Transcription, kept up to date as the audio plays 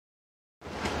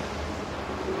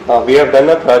We have done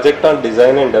a project on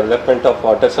design and development of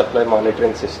water supply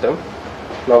monitoring system.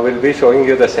 Now we'll be showing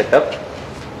you the setup.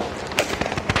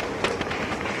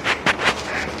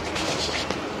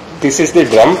 This is the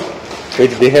drum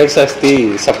which behaves as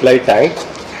the supply tank,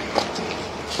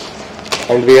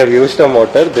 and we have used a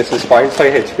motor. This is 0.5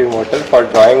 HP motor for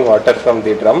drawing water from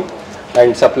the drum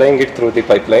and supplying it through the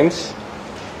pipelines.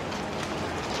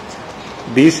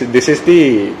 This is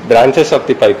the branches of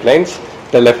the pipelines.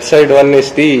 The left side one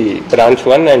is the branch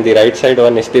 1 and the right side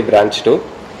one is the branch 2.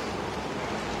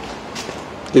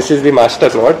 This is the master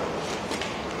node.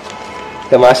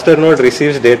 The master node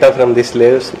receives data from the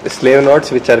slave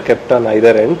nodes which are kept on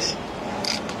either ends.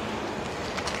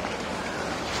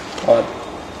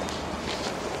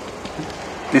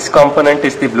 This component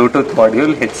is the Bluetooth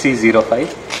module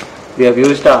HC05. We have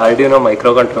used a arduino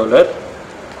microcontroller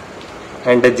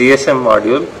and a GSM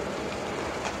module,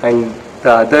 and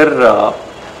the other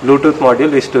Bluetooth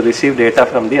module is to receive data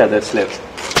from the other slaves.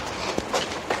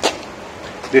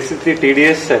 This is the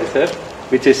TDS sensor,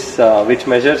 which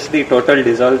measures the total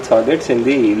dissolved solids in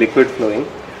the liquid flowing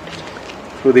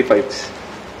through the pipes.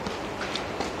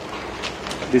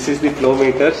 This is the flow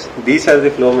meters. These are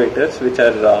the flow meters which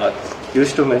are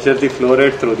used to measure the flow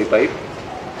rate through the pipe.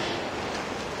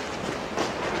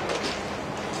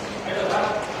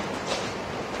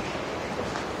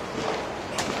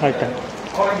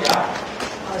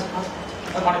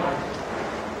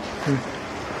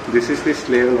 This is the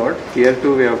slave node. Here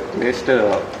too we have placed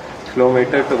a flow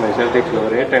meter to measure the flow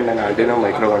rate and an Arduino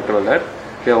microcontroller.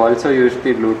 We have also used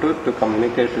the Bluetooth to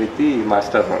communicate with the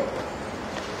master node.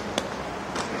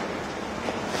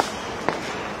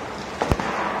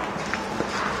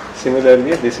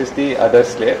 Similarly, this is the other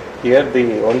slave. Here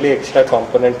the only extra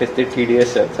component is the TDS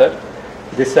sensor.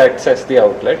 This acts as the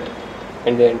outlet,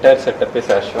 and the entire setup is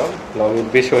as shown. Now we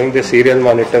will be showing the serial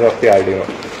monitor of the Arduino.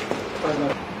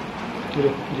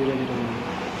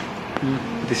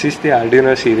 This is the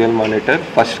Arduino serial monitor.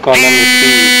 First column is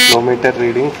the flow meter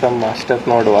reading from master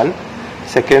node 1.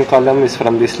 Second column is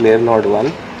from the slave node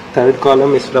 1. Third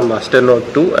column is from master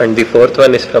node 2, and the fourth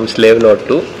one is from slave node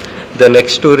 2. The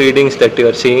next two readings that you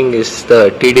are seeing is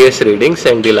the TDS readings,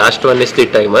 and the last one is the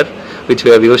timer, which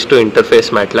we have used to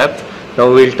interface MATLAB. Now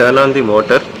we will turn on the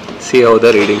motor, see how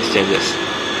the readings changes.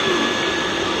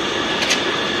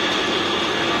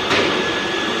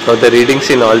 Now the readings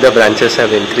in all the branches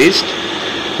have increased.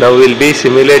 Now we will be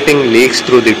simulating leaks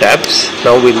through the taps.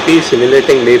 Now we will be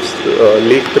simulating leak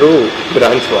through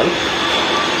branch 1.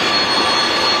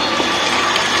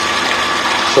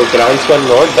 So branch 1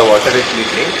 node, the water is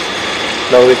leaking.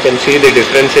 Now we can see the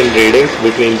difference in readings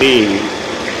between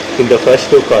the first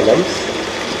two columns,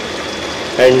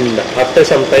 and after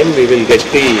some time we will get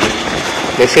the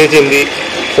message in the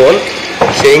phone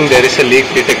saying there is a leak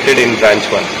detected in branch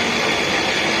 1.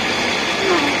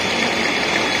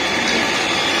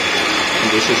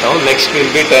 This is how. Next we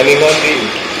will be turning on the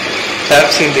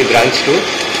taps in the branch 2.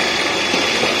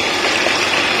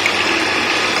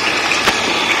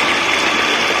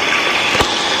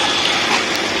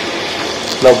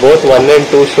 Now both 1 and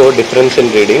 2 show difference in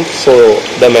reading, so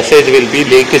the message will be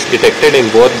leak is detected in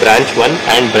both branch 1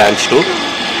 and branch 2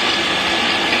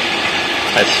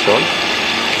 as shown.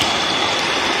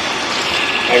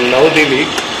 And now the leak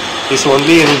is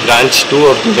only in branch 2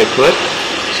 of the network,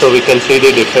 so we can see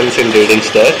the difference in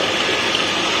readings there.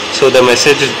 So the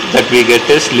message that we get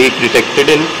is leak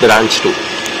detected in branch 2.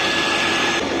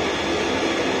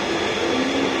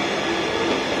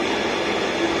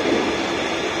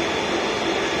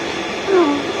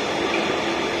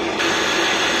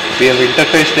 We have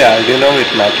interfaced the Arduino with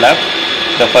MATLAB.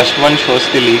 The first one shows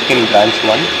the leak in branch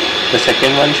 1, the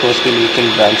second one shows the leak in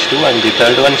branch 2, and the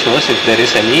third one shows if there is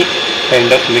any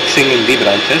kind of mixing in the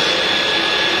branches.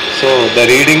 So the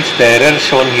readings, the error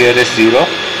shown here is 0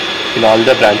 in all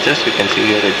the branches. We can see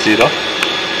here it's 0.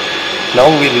 Now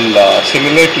we will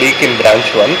simulate leak in branch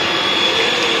 1.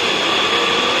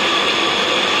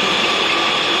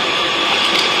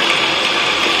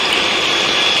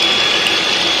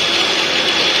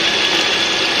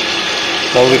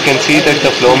 Now we can see that the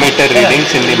flow meter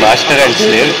readings in the master and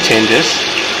slave changes.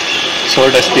 So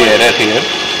does the error here.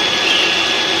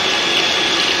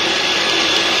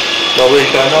 Now we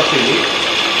will turn off the leak.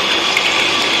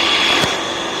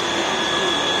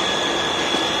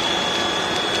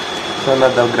 So now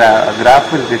the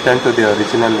graph will return to the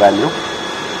original value.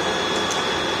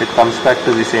 It comes back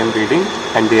to the same reading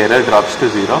and the error drops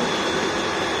to 0.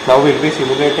 Now we will be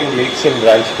simulating leaks in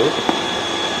branch 2.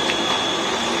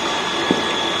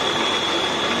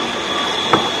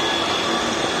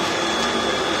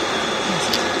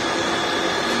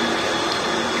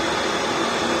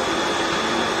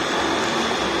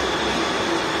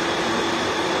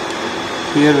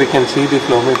 Here we can see the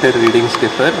flow meter readings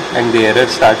differ and the error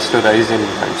starts to rise in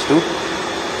times 2.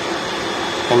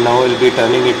 And now we'll be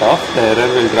turning it off. The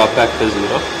error will drop back to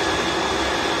 0.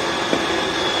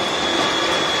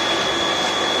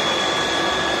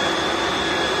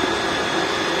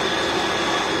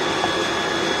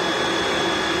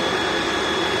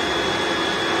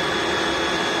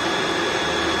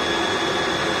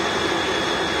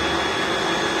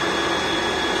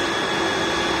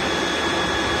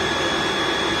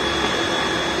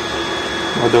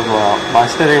 Now the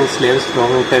master and slave's flow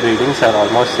meter readings are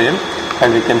almost same,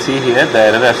 and we can see here the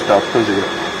error has dropped to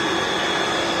 0.